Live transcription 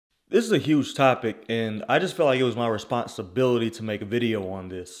This is a huge topic, and I just felt like it was my responsibility to make a video on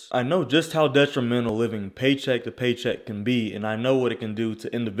this. I know just how detrimental living paycheck to paycheck can be, and I know what it can do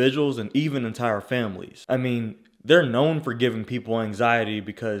to individuals and even entire families. I mean, they're known for giving people anxiety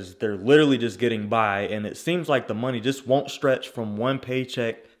because they're literally just getting by, and it seems like the money just won't stretch from one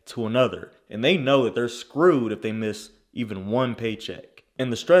paycheck to another. And they know that they're screwed if they miss even one paycheck.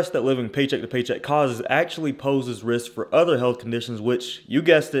 And the stress that living paycheck to paycheck causes actually poses risk for other health conditions, which, you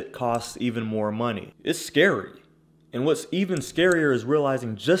guessed it, costs even more money. It's scary. And what's even scarier is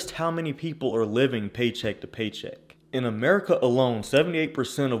realizing just how many people are living paycheck to paycheck. In America alone,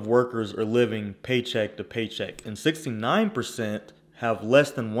 78% of workers are living paycheck to paycheck, and 69% have less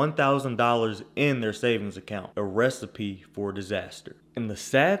than $1,000 in their savings account, a recipe for disaster. And the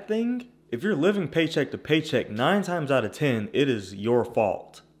sad thing? If you're living paycheck to paycheck, 9 times out of 10, it is your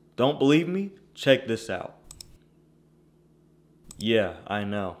fault. Don't believe me? Check this out. Yeah, I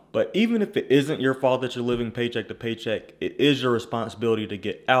know. But even if it isn't your fault that you're living paycheck to paycheck, it is your responsibility to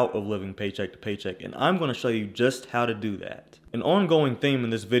get out of living paycheck to paycheck, and I'm going to show you just how to do that. An ongoing theme in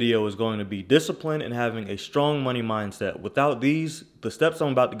this video is going to be discipline and having a strong money mindset. Without these, the steps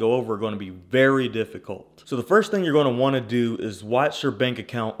I'm about to go over are going to be very difficult. So the first thing you're going to want to do is watch your bank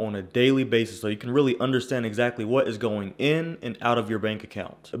account on a daily basis so you can really understand exactly what is going in and out of your bank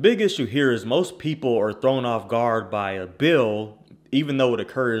account. A big issue here is most people are thrown off guard by a bill even though it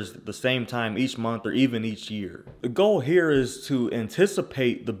occurs at the same time each month or even each year. The goal here is to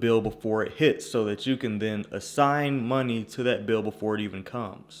anticipate the bill before it hits so that you can then assign money to that bill before it even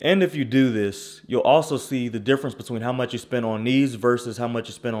comes. And if you do this, you'll also see the difference between how much you spend on needs versus how much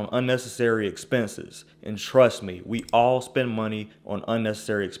you spend on unnecessary expenses. And trust me, we all spend money on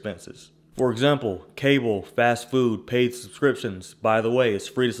unnecessary expenses. For example, cable, fast food, paid subscriptions. By the way, it's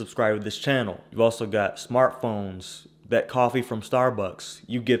free to subscribe to this channel. You've also got smartphones, that coffee from Starbucks.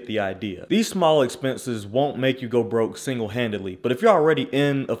 You get the idea. These small expenses won't make you go broke single-handedly, but if you're already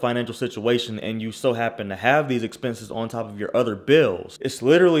in a financial situation and you so happen to have these expenses on top of your other bills, it's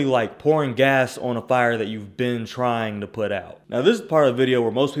literally like pouring gas on a fire that you've been trying to put out. Now, this is part of the video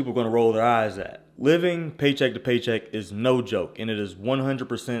where most people are going to roll their eyes at. Living paycheck to paycheck is no joke, and it is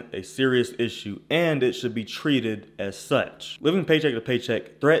 100% a serious issue, and it should be treated as such. Living paycheck to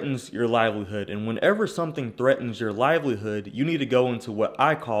paycheck threatens your livelihood, and whenever something threatens your livelihood, you need to go into what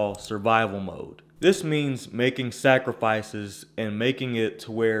I call survival mode. This means making sacrifices and making it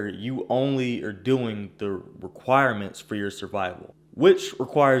to where you only are doing the requirements for your survival, which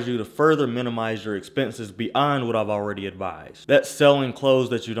requires you to further minimize your expenses beyond what I've already advised. That's selling clothes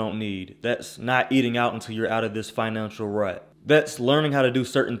that you don't need. That's not eating out until you're out of this financial rut. That's learning how to do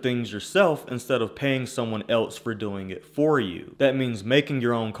certain things yourself instead of paying someone else for doing it for you. That means making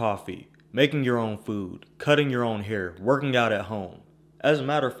your own coffee, making your own food, cutting your own hair, working out at home. As a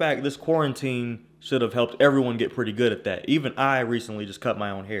matter of fact, this quarantine should have helped everyone get pretty good at that. Even I recently just cut my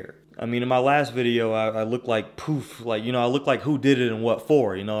own hair. I mean, in my last video, I looked like poof, like, I looked like who did it and what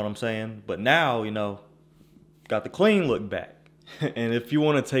for, you know what I'm saying? But now, got the clean look back. And if you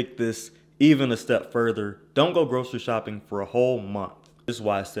want to take this even a step further, don't go grocery shopping for a whole month. This is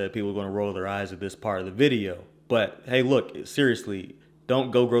why I said people are going to roll their eyes at this part of the video. But hey, look, seriously, don't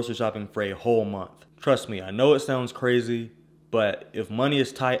go grocery shopping for a whole month. Trust me, I know it sounds crazy, but if money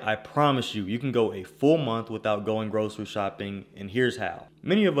is tight, I promise you, you can go a full month without going grocery shopping, and here's how.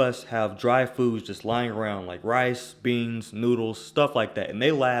 Many of us have dry foods just lying around like rice, beans, noodles, stuff like that, and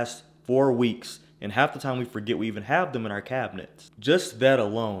they last 4 weeks, and half the time we forget we even have them in our cabinets. Just that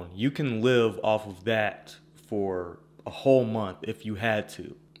alone, you can live off of that for a whole month if you had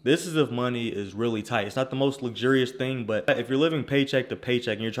to. This is if money is really tight. It's not the most luxurious thing, but if you're living paycheck to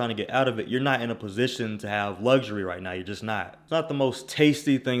paycheck and you're trying to get out of it, you're not in a position to have luxury right now. You're just not. It's not the most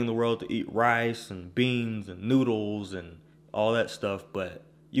tasty thing in the world to eat rice and beans and noodles and all that stuff, but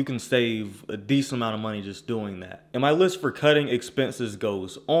you can save a decent amount of money just doing that. And my list for cutting expenses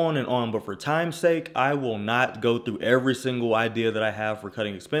goes on and on, but for time's sake, I will not go through every single idea that I have for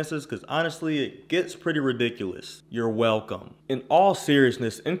cutting expenses because honestly, it gets pretty ridiculous. You're welcome. In all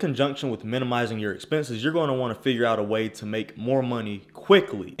seriousness, in conjunction with minimizing your expenses, you're going to want to figure out a way to make more money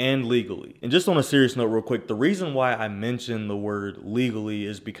quickly and legally. And just on a serious note real quick, the reason why I mention the word legally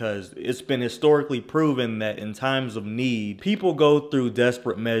is because it's been historically proven that in times of need, people go through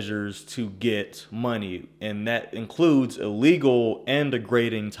desperate measures to get money, and that includes illegal and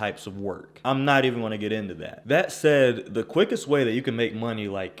degrading types of work. I'm not even going to get into that. That said, the quickest way that you can make money,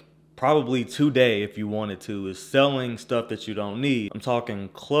 like probably today if you wanted to, is selling stuff that you don't need. I'm talking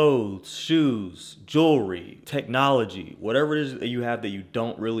clothes, shoes, jewelry, technology, whatever it is that you have that you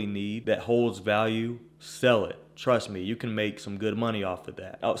don't really need that holds value, sell it. Trust me, you can make some good money off of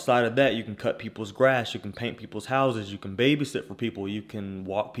that. Outside of that, you can cut people's grass, you can paint people's houses, you can babysit for people, you can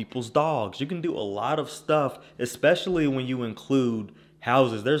walk people's dogs. You can do a lot of stuff, especially when you include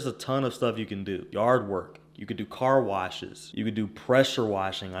houses. There's a ton of stuff you can do. Yard work. You could do car washes. You could do pressure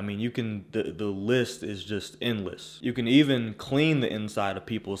washing. I mean, the list is just endless. You can even clean the inside of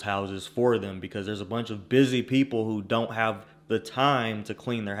people's houses for them, because there's a bunch of busy people who don't have the time to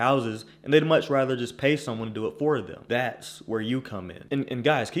clean their houses, and they'd much rather just pay someone to do it for them. That's where you come in. And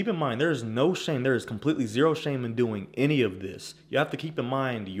guys, keep in mind, there is no shame. There is completely zero shame in doing any of this. You have to keep in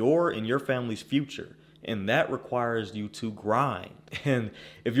mind your and your family's future. And that requires you to grind. And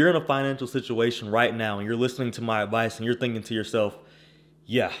if you're in a financial situation right now and you're listening to my advice and you're thinking to yourself,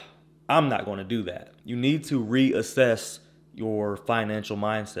 yeah, I'm not going to do that, you need to reassess your financial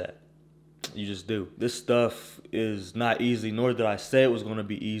mindset. You just do. This stuff is not easy, nor did I say it was going to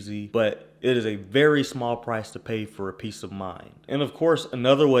be easy, but it is a very small price to pay for a peace of mind. And of course,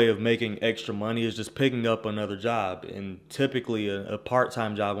 another way of making extra money is just picking up another job, and typically a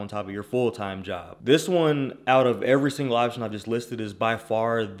part-time job on top of your full-time job. This one, out of every single option I've just listed, is by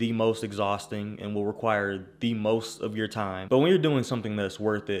far the most exhausting and will require the most of your time. But when you're doing something that's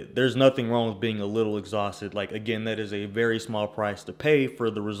worth it, there's nothing wrong with being a little exhausted. Like, again, that is a very small price to pay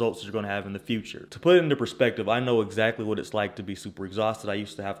for the results that you're going to have in the future. To put it into perspective, I know exactly what it's like to be super exhausted. I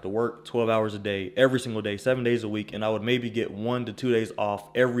used to have to work 12 hours a day, every single day, 7 days a week, and I would maybe get 1 to 2 days off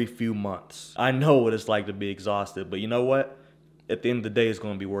every few months. I know what it's like to be exhausted, but you know what? At the end of the day, it's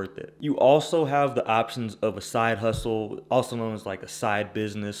going to be worth it. You also have the options of a side hustle, also known as like a side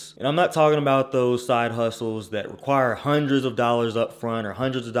business. And I'm not talking about those side hustles that require hundreds of dollars up front or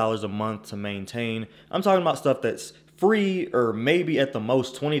hundreds of dollars a month to maintain. I'm talking about stuff that's free, or maybe at the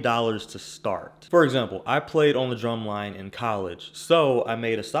most $20 to start. For example, I played on the drum line in college, so I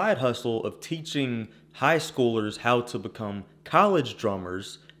made a side hustle of teaching high schoolers how to become college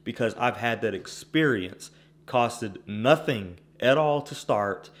drummers, because I've had that experience. Costed nothing at all to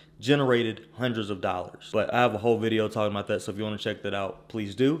start, generated hundreds of dollars. But I have a whole video talking about that, so if you want to check that out,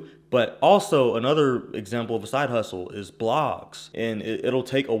 please do. But also, another example of a side hustle is blogs, and it'll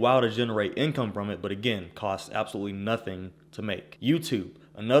take a while to generate income from it, but again, costs absolutely nothing to make. YouTube,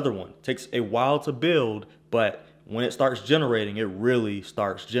 another one, takes a while to build, but when it starts generating, it really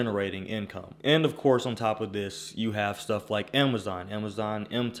starts generating income. And of course, on top of this, you have stuff like Amazon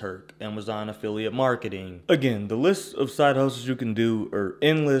MTurk, Amazon affiliate marketing. Again, the list of side hustles you can do are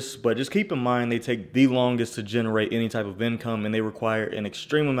endless, but just keep in mind they take the longest to generate any type of income, and they require an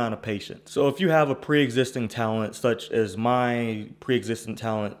extreme amount of patience. So if you have a pre-existing talent, such as my pre-existing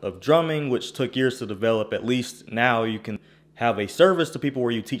talent of drumming, which took years to develop, at least now you can have a service to people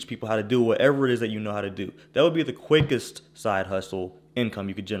where you teach people how to do whatever it is that you know how to do. That would be the quickest side hustle income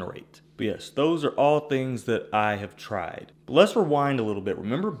you could generate. But yes, those are all things that I have tried. But let's rewind a little bit.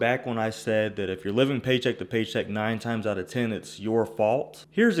 Remember back when I said that if you're living paycheck to paycheck 9 times out of 10, it's your fault?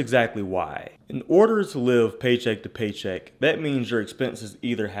 Here's exactly why. In order to live paycheck to paycheck, that means your expenses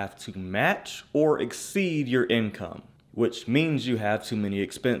either have to match or exceed your income, which means you have too many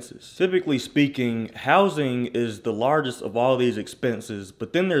expenses. Typically speaking, housing is the largest of all these expenses,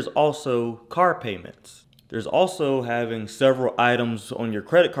 but then there's also car payments. There's also having several items on your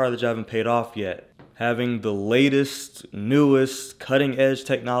credit card that you haven't paid off yet. Having the latest, newest, cutting edge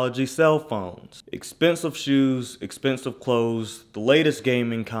technology cell phones. Expensive shoes, expensive clothes, the latest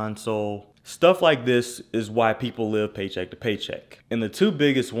gaming console. Stuff like this is why people live paycheck to paycheck. And the two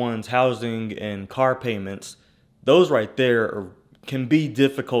biggest ones, housing and car payments, those right there can be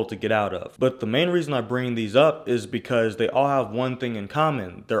difficult to get out of. But the main reason I bring these up is because they all have one thing in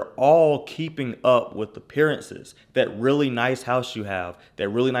common. They're all keeping up with appearances. That really nice house you have, that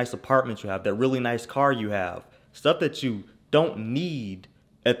really nice apartment you have, that really nice car you have. Stuff that you don't need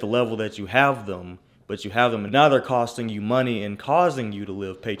at the level that you have them, but you have them, and now they're costing you money and causing you to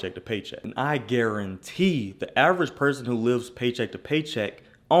live paycheck to paycheck. And I guarantee the average person who lives paycheck to paycheck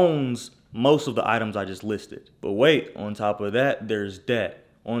owns most of the items I just listed. But wait, on top of that, there's debt.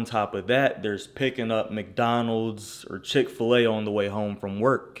 On top of that, there's picking up McDonald's or Chick-fil-A on the way home from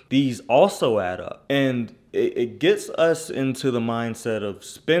work. These also add up. And it gets us into the mindset of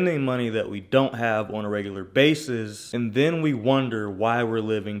spending money that we don't have on a regular basis, and then we wonder why we're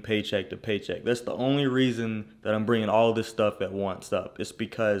living paycheck to paycheck. That's the only reason that I'm bringing all this stuff at once up. It's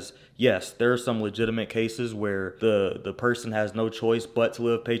because, yes, there are some legitimate cases where the person has no choice but to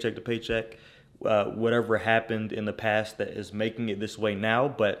live paycheck to paycheck. Whatever happened in the past that is making it this way now,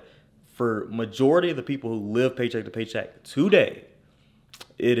 but for majority of the people who live paycheck to paycheck today,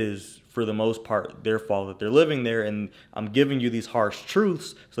 it is for the most part, their fault that they're living there. And I'm giving you these harsh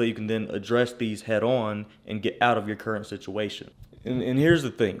truths so that you can then address these head on and get out of your current situation. And here's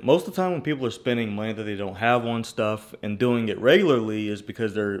the thing. Most of the time when people are spending money that they don't have on stuff and doing it regularly is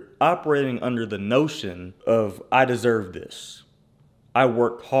because they're operating under the notion of, I deserve this. I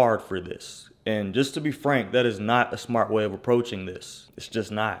worked hard for this. And just to be frank, that is not a smart way of approaching this. It's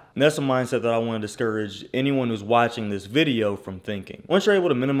just not. And that's a mindset that I want to discourage anyone who's watching this video from thinking. Once you're able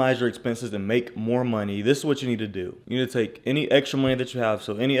to minimize your expenses and make more money, this is what you need to do. You need to take any extra money that you have,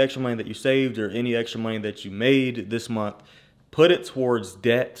 so any extra money that you saved or any extra money that you made this month, put it towards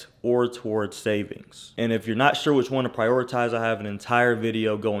debt or towards savings. And if you're not sure which one to prioritize, I have an entire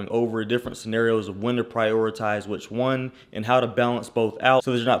video going over different scenarios of when to prioritize which one and how to balance both out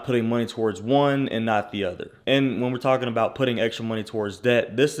so that you're not putting money towards one and not the other. And when we're talking about putting extra money towards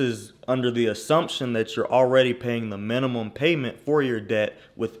debt, this is under the assumption that you're already paying the minimum payment for your debt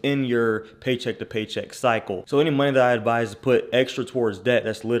within your paycheck to paycheck cycle. So any money that I advise to put extra towards debt,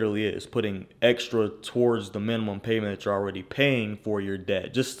 that's literally it. It's putting extra towards the minimum payment that you're already paying for your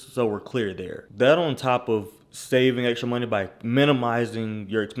debt, just so we're clear there. That on top of saving extra money by minimizing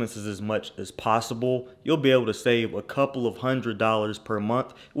your expenses as much as possible, you'll be able to save a couple of $100s per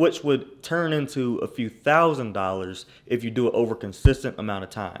month, which would turn into a few $1,000s if you do it over a consistent amount of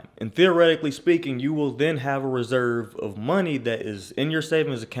time. And theoretically speaking, you will then have a reserve of money that is in your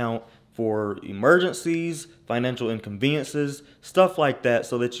savings account for emergencies, financial inconveniences, stuff like that,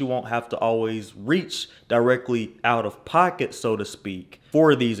 so that you won't have to always reach directly out of pocket, so to speak,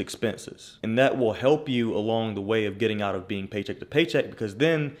 for these expenses. And that will help you along the way of getting out of being paycheck to paycheck, because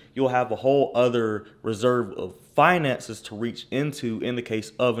then you'll have a whole other reserve of finances to reach into in the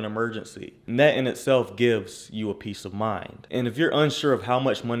case of an emergency. And that in itself gives you a peace of mind. And if you're unsure of how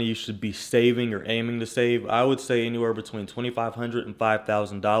much money you should be saving or aiming to save, I would say anywhere between $2,500 and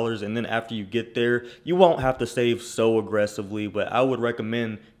 $5,000. And then after you get there, you won't have to save so aggressively, but I would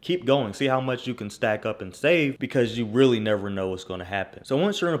recommend keep going. See how much you can stack up and save, because you really never know what's going to happen. So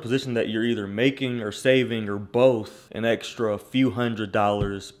once you're in a position that you're either making or saving or both an extra few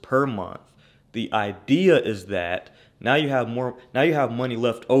 $100s per month, the idea is that now you have money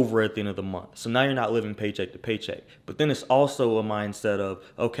left over at the end of the month. So now you're not living paycheck to paycheck. But then it's also a mindset of,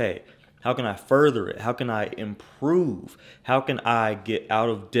 okay, how can I further it? How can I improve? How can I get out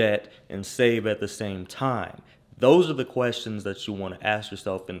of debt and save at the same time? Those are the questions that you want to ask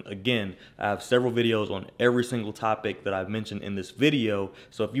yourself. And again, I have several videos on every single topic that I've mentioned in this video.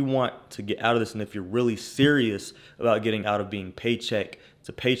 So if you want to get out of this, and if you're really serious about getting out of being paycheck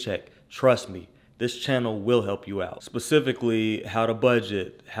to paycheck, trust me, this channel will help you out. Specifically, how to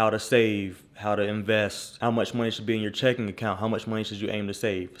budget, how to save, how to invest, how much money should be in your checking account, how much money should you aim to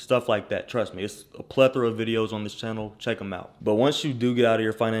save, stuff like that. Trust me, it's a plethora of videos on this channel. Check them out. But once you do get out of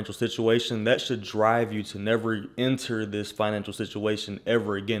your financial situation, that should drive you to never enter this financial situation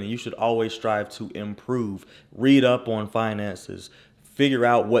ever again. And you should always strive to improve. Read up on finances. Figure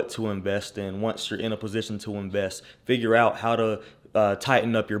out what to invest in once you're in a position to invest. Figure out how to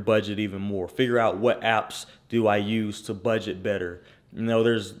tighten up your budget even more. Figure out what apps do I use to budget better. You know,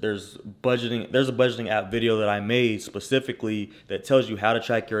 there's a budgeting app video that I made specifically that tells you how to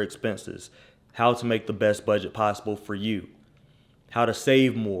track your expenses, how to make the best budget possible for you, how to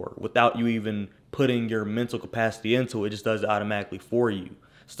save more without you even putting your mental capacity into it. It just does it automatically for you.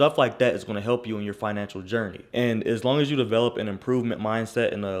 Stuff like that is going to help you in your financial journey. And as long as you develop an improvement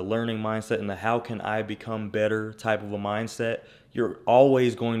mindset and a learning mindset and the how can I become better type of a mindset, you're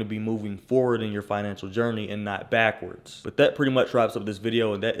always going to be moving forward in your financial journey and not backwards. But that pretty much wraps up this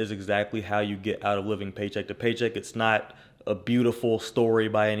video, and that is exactly how you get out of living paycheck to paycheck. It's not a beautiful story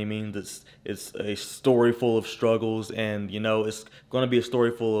by any means. It's a story full of struggles, and you know, it's going to be a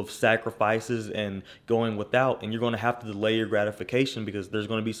story full of sacrifices and going without, and you're going to have to delay your gratification, because there's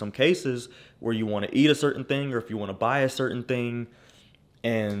going to be some cases where you want to eat a certain thing, or if you want to buy a certain thing,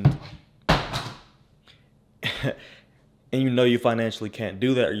 and and you know you financially can't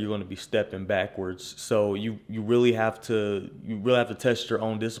do that, or you're going to be stepping backwards. So you really have to test your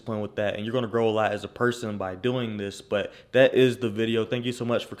own discipline with that, and you're going to grow a lot as a person by doing this. But that is the video. Thank you so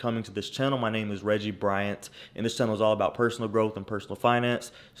much for coming to this channel. My name is Reggie Bryant, and this channel is all about personal growth and personal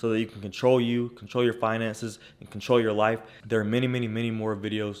finance, so that you can control your finances, and control your life. There are many more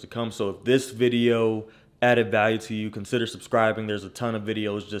videos to come. So if this video added value to you, consider subscribing. There's a ton of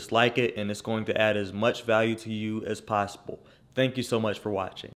videos just like it, and it's going to add as much value to you as possible. Thank you so much for watching.